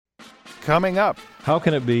Coming up, How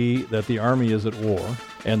can it be that the Army is at war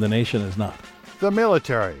and the nation is not? the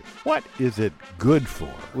military. What is it good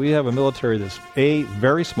for? We have a military that's, A,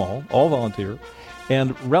 very small, all volunteer,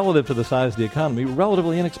 and relative to the size of the economy,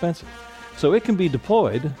 relatively inexpensive. So it can be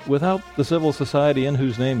deployed without the civil society in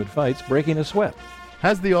whose name it fights breaking a sweat.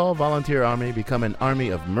 Has the all-volunteer army become an army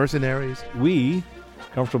of mercenaries? We,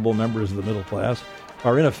 comfortable members of the middle class,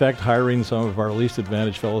 are in effect hiring some of our least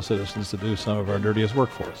advantaged fellow citizens to do some of our dirtiest work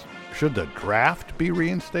for us. Should the draft be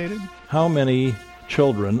reinstated? How many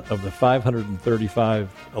children of the 535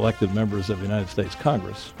 elected members of the United States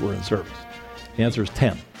Congress were in service? The answer is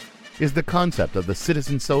 10. Is the concept of the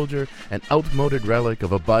citizen soldier an outmoded relic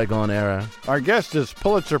of a bygone era? Our guest is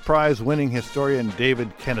Pulitzer Prize-winning historian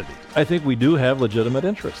David Kennedy. I think we do have legitimate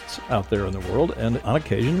interests out there in the world, and on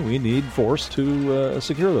occasion we need force to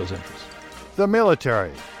secure those interests. The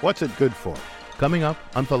military. What's it good for? Coming up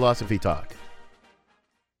on Philosophy Talk.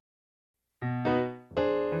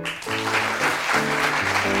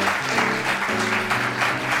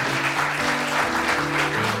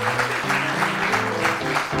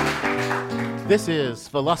 This is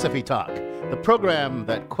Philosophy Talk, the program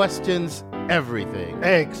that questions everything.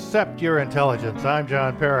 Except your intelligence. I'm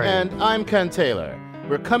John Perry. And I'm Ken Taylor.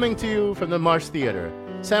 We're coming to you from the Marsh Theater,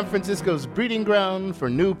 San Francisco's breeding ground for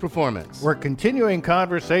new performance. We're continuing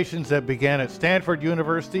conversations that began at Stanford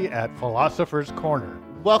University at Philosopher's Corner.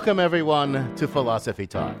 Welcome, everyone, to Philosophy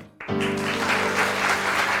Talk.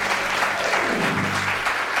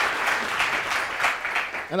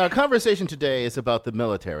 And our conversation today is about the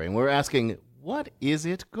military, and we're asking, what is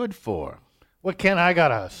it good for? Well, Ken, I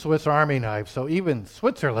got a Swiss Army knife, so even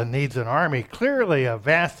Switzerland needs an army. Clearly, a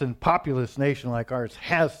vast and populous nation like ours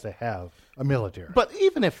has to have a military. But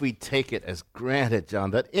even if we take it as granted,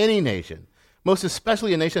 John, that any nation, most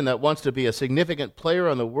especially a nation that wants to be a significant player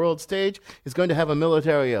on the world stage, is going to have a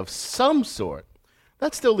military of some sort,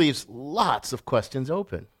 that still leaves lots of questions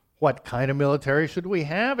open. What kind of military should we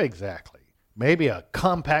have exactly? Maybe a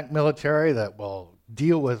compact military that will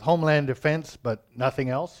deal with homeland defense, but nothing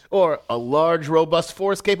else? Or a large, robust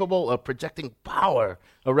force capable of projecting power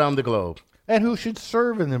around the globe. And who should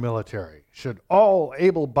serve in the military? Should all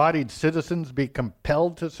able-bodied citizens be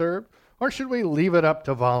compelled to serve, or should we leave it up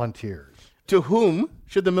to volunteers? To whom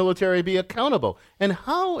should the military be accountable? And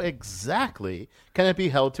how exactly can it be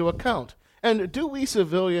held to account? And do we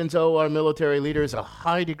civilians owe our military leaders a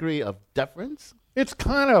high degree of deference? It's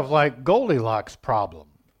kind of like Goldilocks' problem.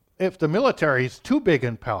 If the military is too big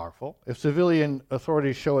and powerful, if civilian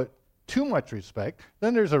authorities show it too much respect,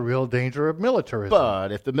 then there's a real danger of militarism.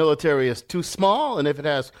 But if the military is too small and if it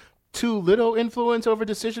has too little influence over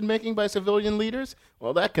decision-making by civilian leaders,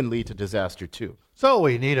 well, that can lead to disaster too. So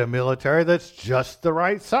we need a military that's just the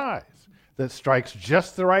right size, that strikes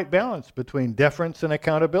just the right balance between deference and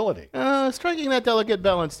accountability. Striking that delicate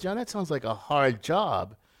balance, John, that sounds like a hard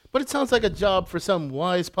job. But it sounds like a job for some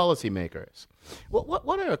wise policymakers.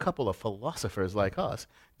 What are a couple of philosophers like us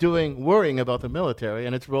doing worrying about the military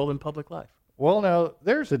and its role in public life? Well, now,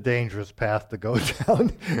 there's a dangerous path to go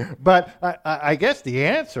down. But I guess the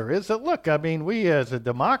answer is that, look, I mean, we as a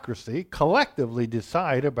democracy collectively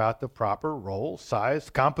decide about the proper role,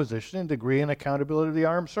 size, composition, and degree and accountability of the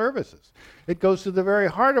armed services. It goes to the very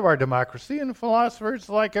heart of our democracy, and philosophers,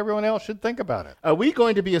 like everyone else, should think about it. Are we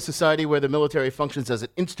going to be a society where the military functions as an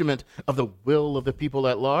instrument of the will of the people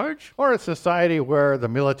at large? Or a society where the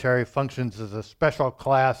military functions as a special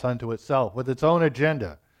class unto itself with its own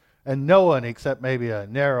agenda, and no one except maybe a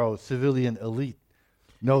narrow civilian elite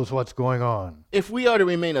knows what's going on? If we are to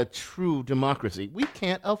remain a true democracy, we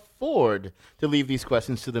can't afford to leave these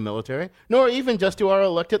questions to the military, nor even just to our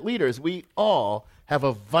elected leaders. We all have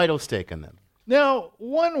a vital stake in them. Now,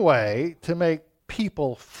 one way to make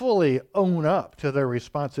people fully own up to their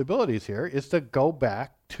responsibilities here is to go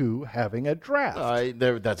back to having a draft.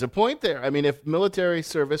 That's a point there. I mean, if military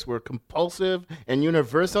service were compulsive and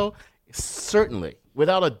universal, certainly,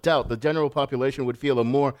 without a doubt, the general population would feel a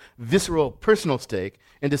more visceral personal stake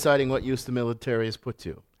in deciding what use the military is put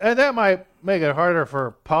to. And that might make it harder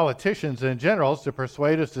for politicians and generals to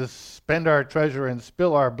persuade us to spend our treasure and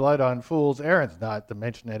spill our blood on fools' errands, not to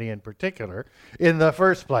mention any in particular, in the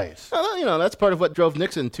first place. Well, that's part of what drove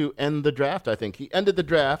Nixon to end the draft, I think. He ended the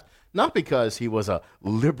draft not because he was a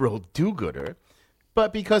liberal do-gooder,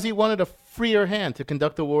 but because he wanted a freer hand to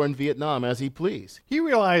conduct the war in Vietnam as he pleased. He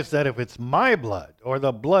realized that if it's my blood or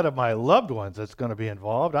the blood of my loved ones that's going to be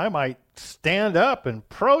involved, I might stand up and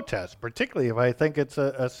protest, particularly if I think it's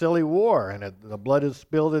a silly war and the blood is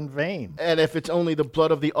spilled in vain. And if it's only the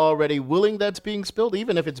blood of the already willing that's being spilled,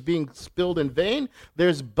 even if it's being spilled in vain,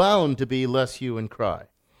 there's bound to be less hue and cry.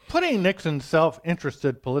 Putting Nixon's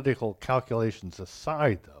self-interested political calculations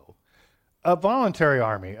aside, though, a voluntary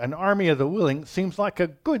army, an army of the willing, seems like a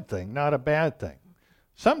good thing, not a bad thing.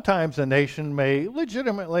 Sometimes a nation may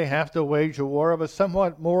legitimately have to wage a war of a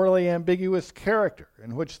somewhat morally ambiguous character,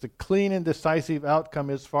 in which the clean and decisive outcome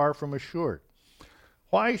is far from assured.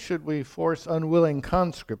 Why should we force unwilling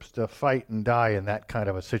conscripts to fight and die in that kind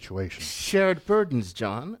of a situation? Shared burdens,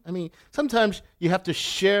 John. I mean, sometimes you have to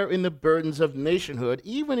share in the burdens of nationhood,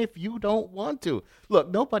 even if you don't want to. Look,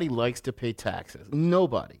 nobody likes to pay taxes.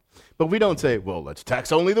 Nobody. But we don't say, well, let's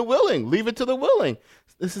tax only the willing. Leave it to the willing.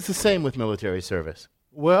 This is the same with military service.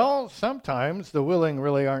 Well, sometimes the willing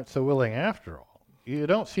really aren't so willing after all. You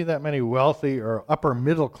don't see that many wealthy or upper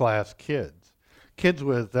middle class kids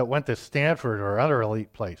that went to Stanford or other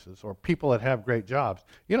elite places, or people that have great jobs.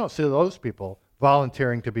 You don't see those people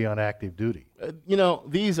volunteering to be on active duty.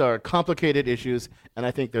 These are complicated issues, and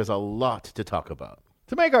I think there's a lot to talk about.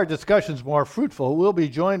 To make our discussions more fruitful, we'll be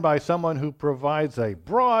joined by someone who provides a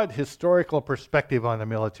broad historical perspective on the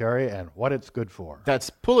military and what it's good for.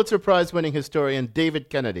 That's Pulitzer Prize-winning historian David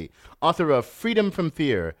Kennedy, author of Freedom from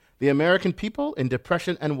Fear, The American People in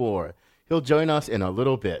Depression and War. He'll join us in a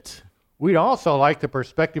little bit. We'd also like the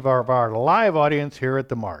perspective of our live audience here at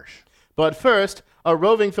the Marsh. But first, our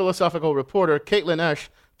roving philosophical reporter, Caitlin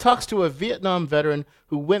Esch, talks to a Vietnam veteran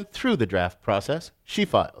who went through the draft process. She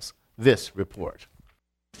files this report.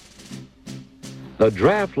 The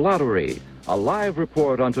Draft Lottery, a live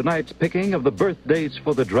report on tonight's picking of the birthdays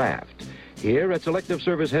for the draft. Here at Selective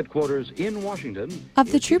Service Headquarters in Washington.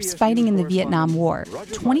 Of the troops fighting in the Vietnam War,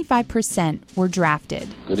 25% were drafted.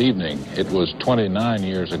 Good evening. It was 29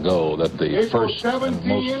 years ago that the first and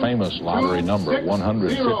most famous lottery number,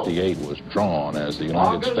 158, was drawn as the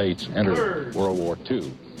United States entered World War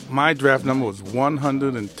II. My draft number was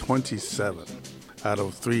 127 out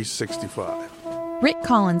of 365. Rick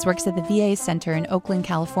Collins works at the VA Center in Oakland,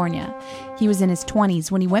 California. He was in his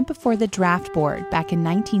 20s when he went before the draft board back in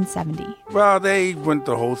 1970. Well, they went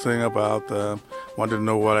the whole thing about wanted to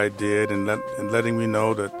know what I did and letting me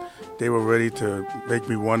know that they were ready to make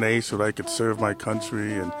me 1A so that I could serve my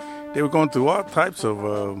country. And they were going through all types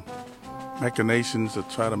of machinations to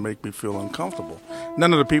try to make me feel uncomfortable.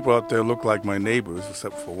 None of the people out there looked like my neighbors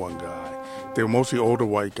except for one guy. They were mostly older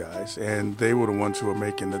white guys, and they were the ones who were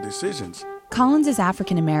making the decisions. Collins is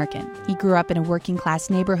African American. He grew up in a working-class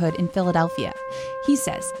neighborhood in Philadelphia. He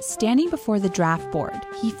says, standing before the draft board,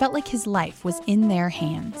 he felt like his life was in their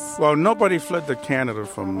hands. Well, nobody fled to Canada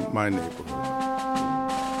from my neighborhood.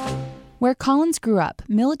 Where Collins grew up,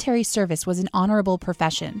 military service was an honorable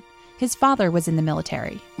profession. His father was in the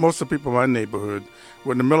military. Most of the people in my neighborhood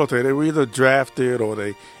were in the military. They were either drafted or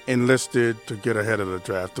they enlisted to get ahead of the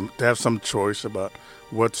draft, to have some choice about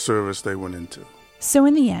what service they went into. So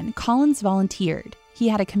in the end, Collins volunteered. He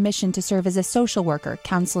had a commission to serve as a social worker,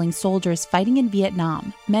 counseling soldiers fighting in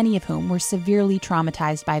Vietnam, many of whom were severely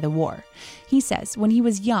traumatized by the war. He says when he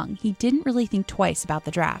was young, he didn't really think twice about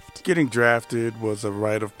the draft. Getting drafted was a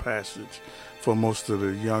rite of passage for most of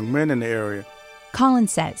the young men in the area.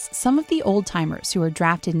 Collins says some of the old-timers who were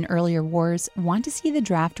drafted in earlier wars want to see the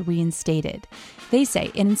draft reinstated. They say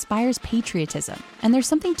it inspires patriotism, and there's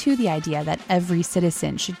something to the idea that every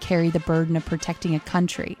citizen should carry the burden of protecting a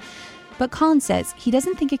country. But Collins says he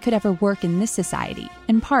doesn't think it could ever work in this society,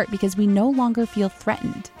 in part because we no longer feel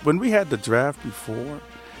threatened. When we had the draft before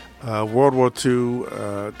World War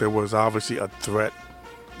II, there was obviously a threat.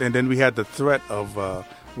 And then we had the threat of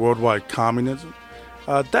worldwide communism.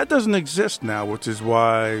 That doesn't exist now, which is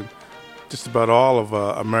why just about all of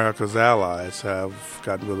America's allies have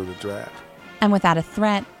gotten rid of the draft. And without a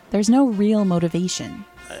threat, there's no real motivation.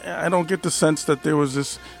 I don't get the sense that there was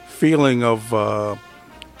this feeling of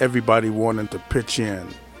everybody wanting to pitch in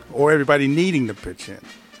or everybody needing to pitch in.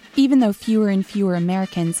 Even though fewer and fewer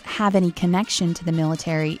Americans have any connection to the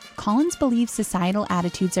military, Collins believes societal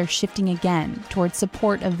attitudes are shifting again towards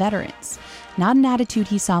support of veterans, not an attitude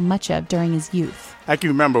he saw much of during his youth. I can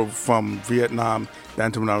remember from Vietnam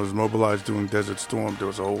down to when I was mobilized during Desert Storm, there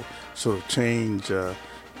was a whole sort of change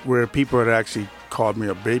where people had actually called me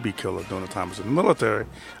a baby killer during the time I was in the military.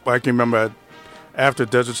 But I can remember after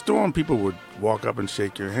Desert Storm, people would walk up and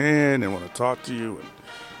shake your hand and want to talk to you.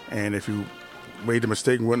 And if you made the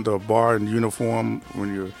mistake and went to a bar in uniform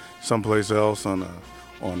when you're someplace else on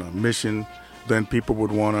a mission, then people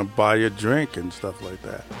would want to buy you a drink and stuff like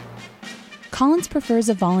that. Collins prefers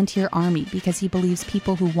a volunteer army because he believes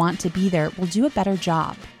people who want to be there will do a better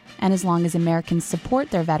job. And as long as Americans support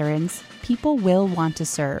their veterans, people will want to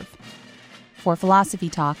serve. For Philosophy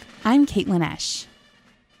Talk, I'm Caitlin Esch.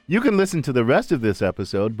 You can listen to the rest of this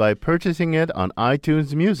episode by purchasing it on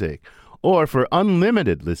iTunes Music Or for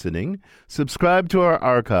unlimited listening, subscribe to our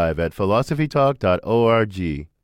archive at philosophytalk.org.